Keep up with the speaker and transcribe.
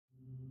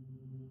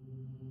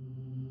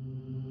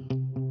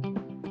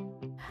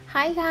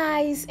Hi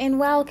guys, and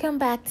welcome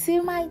back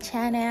to my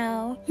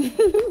channel.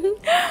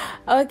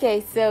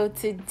 Okay, so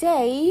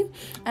today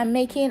I'm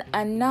making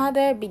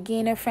another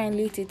beginner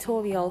friendly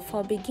tutorial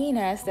for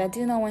beginners that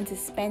do not want to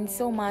spend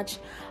so much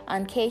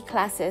on cake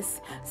classes.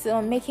 So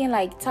I'm making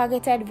like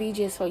targeted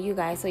videos for you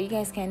guys so you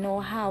guys can know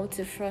how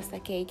to frost a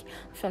cake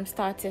from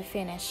start to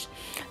finish.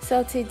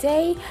 So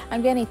today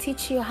I'm going to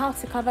teach you how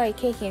to cover a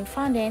cake in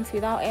fondant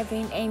without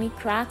having any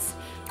cracks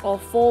or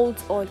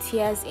folds or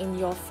tears in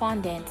your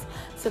fondant.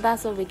 So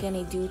that's what we're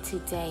gonna do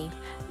today.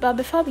 But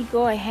before we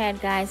go ahead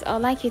guys,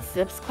 I'd like you to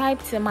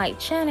subscribe to my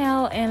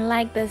channel and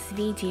like this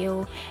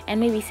video, and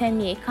maybe send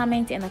me a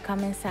comment in the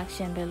comment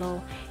section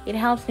below. It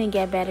helps me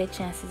get better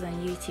chances on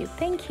YouTube.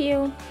 Thank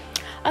you.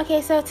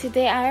 Okay, so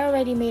today I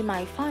already made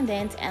my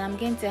fondant, and I'm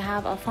going to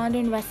have a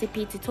fondant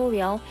recipe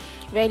tutorial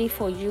ready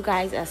for you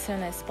guys as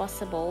soon as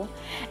possible.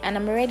 And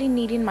I'm already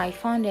kneading my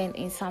fondant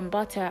in some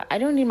butter. I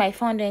don't need my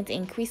fondant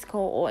in Crisco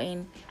or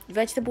in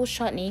vegetable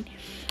shortening.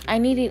 I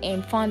need it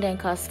in fondant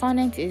because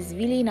fondant is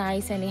really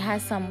nice and it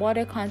has some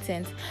water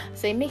content,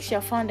 so it makes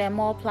your fondant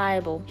more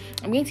pliable.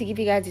 I'm going to give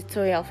you guys a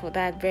tutorial for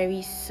that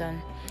very soon.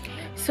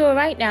 So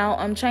right now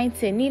I'm trying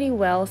to knead it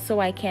well so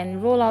I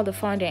can roll out the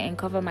fondant and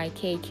cover my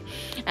cake.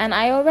 And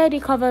I already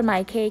covered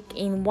my cake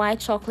in white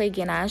chocolate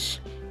ganache,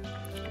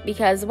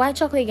 because white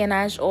chocolate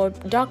ganache or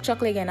dark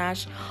chocolate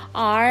ganache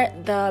are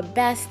the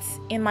best,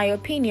 in my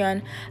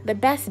opinion, the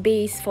best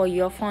base for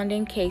your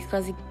fondant cake,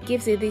 because it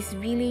gives it this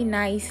really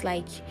nice,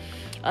 like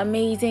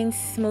amazing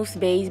smooth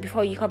base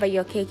before you cover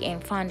your cake in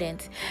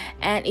fondant.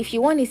 And if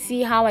you want to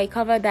see how I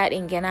covered that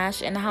in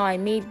ganache and how I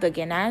made the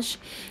ganache,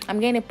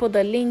 I'm going to put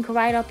the link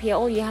right up here.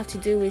 All you have to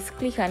do is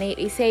click on it.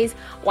 It says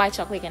white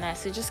chocolate ganache,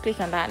 so just click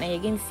on that and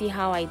you're going to see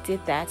how I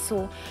did that,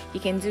 so you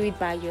can do it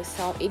by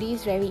yourself. It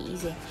is very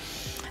easy.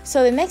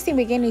 So the next thing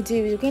we're going to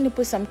do is we're going to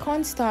put some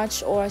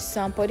cornstarch or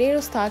some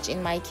potato starch,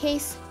 in my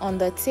case, on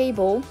the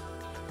table,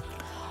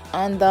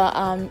 on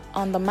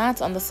the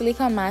mat, on the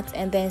silicone mat,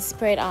 and then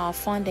spread our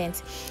fondant.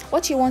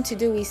 What you want to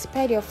do is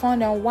spread your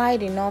fondant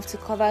wide enough to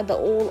cover the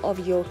whole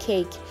of your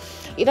cake.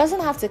 It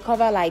doesn't have to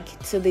cover like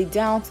to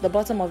the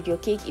bottom of your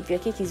cake if your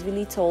cake is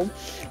really tall,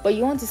 but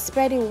you want to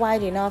spread it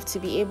wide enough to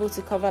be able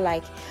to cover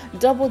like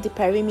double the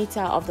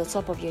perimeter of the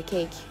top of your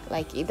cake,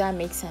 like, if that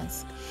makes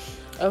sense.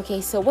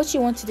 Okay, so what you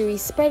want to do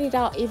is spread it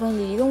out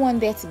evenly. You don't want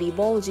there to be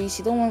bulges.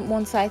 You don't want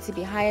one side to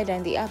be higher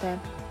than the other,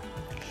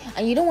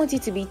 and you don't want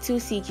it to be too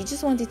thick. You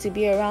just want it to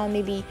be around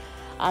maybe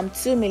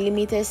 2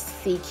 millimeters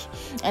thick.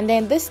 And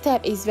then this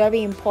step is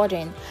very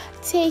important.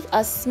 Take a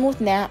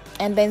smoothener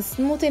and then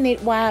smoothen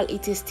it while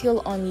it is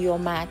still on your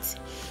mat.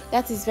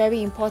 That is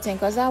very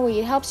important because that way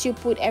it helps you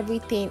put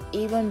everything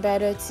even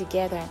better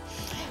together.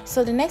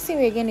 So the next thing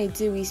we're going to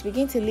do is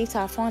begin to lift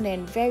our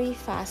fondant very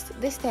fast.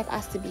 This step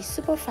has to be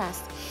super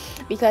fast,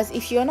 because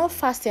if you're not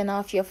fast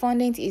enough, your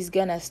fondant is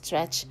gonna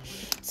stretch.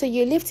 So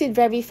you lift it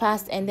very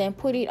fast and then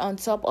put it on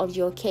top of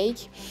your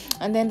cake.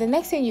 And then the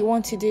next thing you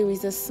want to do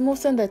is to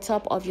smoothen the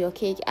top of your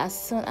cake as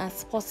soon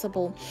as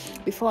possible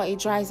before it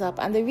dries up.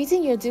 And the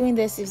reason you're doing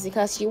this is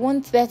because you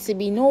want there to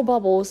be no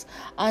bubbles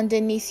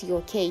underneath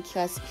your cake,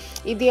 because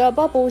if there are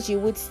bubbles, you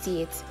would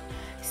see it.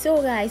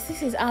 So guys,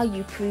 this is how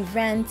you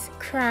prevent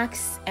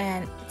cracks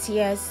and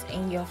tears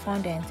in your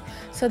fondant.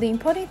 So the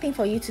important thing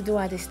for you to do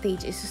at this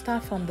stage is to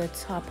start from the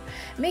top.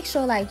 Make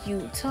sure like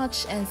you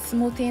touch and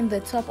smoothen the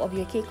top of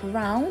your cake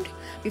round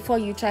before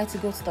you try to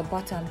go to the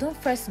bottom. Don't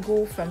first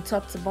go from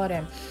top to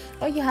bottom.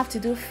 All you have to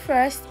do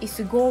first is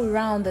to go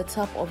around the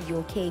top of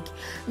your cake.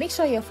 Make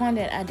sure your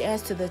fondant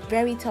adheres to the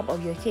very top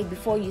of your cake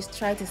before you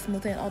try to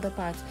smoothen other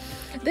parts.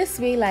 This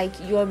way, like,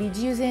 you're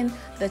reducing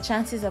the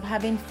chances of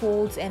having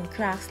folds and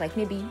cracks like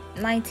maybe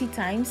 90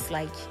 times.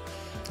 Like,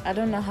 I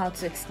don't know how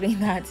to explain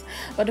that,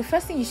 but the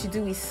first thing you should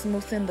do is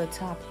smoothen the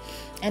top.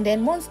 And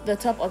then once the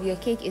top of your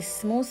cake is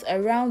smooth,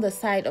 around the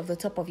side of the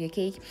top of your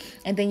cake,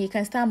 and then you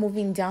can start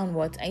moving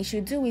downwards, and you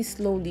should do it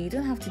slowly. You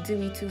don't have to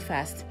do it too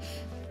fast.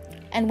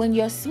 And when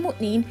you're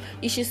smoothing,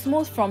 you should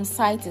smooth from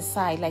side to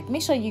side. Like,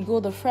 make sure you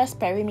go the first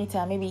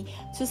perimeter maybe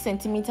 2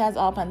 centimeters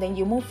up, and then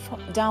you move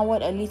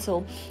downward a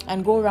little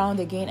and go around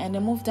again, and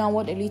then move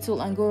downward a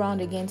little and go around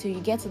again till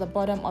you get to the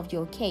bottom of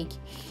your cake,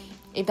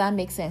 if that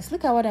makes sense.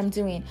 Look at what I'm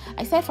doing.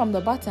 I started from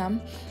the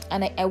bottom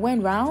and I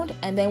went round,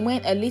 and then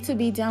went a little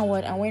bit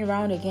downward and went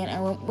round again,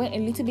 and went a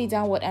little bit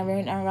downward and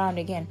went around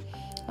again.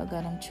 Oh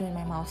god, I'm chewing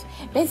my mouth.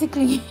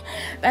 Basically,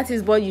 that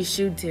is what you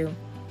should do.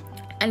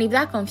 And if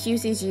that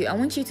confuses you, I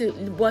want you to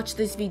watch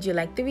this video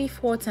like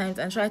 3-4 times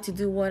and try to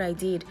do what I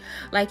did.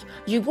 Like,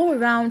 you go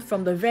around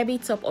from the very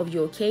top of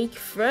your cake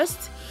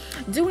first.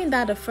 Doing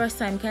that the first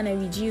time kind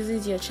of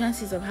reduces your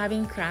chances of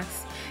having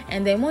cracks.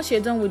 And then once you're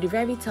done with the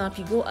very top,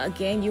 you go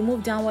again, you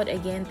move downward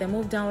again, then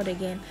move downward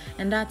again,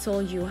 and that's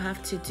all you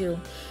have to do.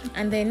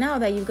 And then now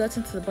that you've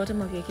gotten to the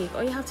bottom of your cake,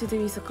 all you have to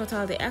do is to cut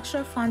out the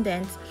extra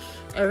fondant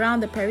around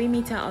the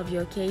perimeter of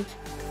your cake.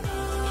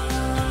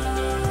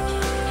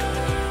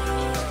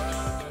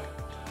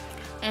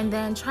 And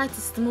then try to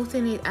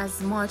smoothen it as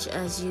much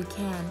as you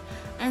can.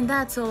 and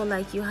that's all.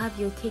 Like, you have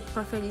your cake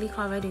perfectly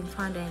covered in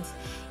fondant.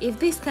 If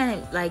this kind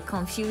of like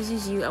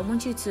confuses you, I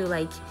want you to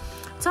like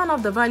turn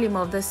off the volume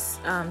of this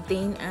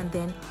thing and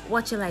then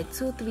watch it like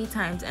 2-3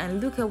 times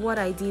and look at what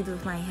I did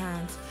with my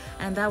hands,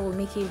 and that will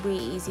make it way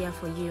easier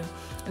for you.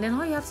 And then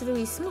all you have to do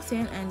is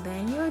smoothen, and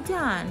then you're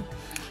done.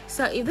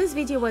 So if this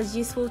video was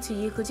useful to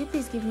you, could you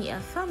please give me a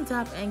thumbs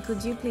up, and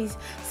could you please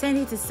send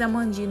it to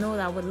someone you know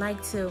that would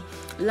like to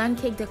learn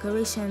cake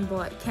decoration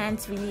but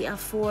can't really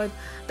afford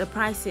the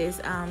prices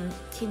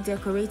cake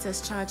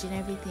decorators charge and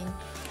everything.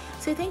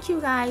 So thank you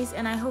guys,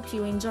 and I hope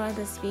you enjoyed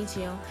this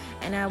video,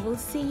 and I will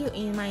see you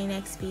in my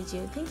next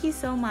video. Thank you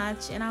so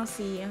much, and I'll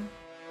see you.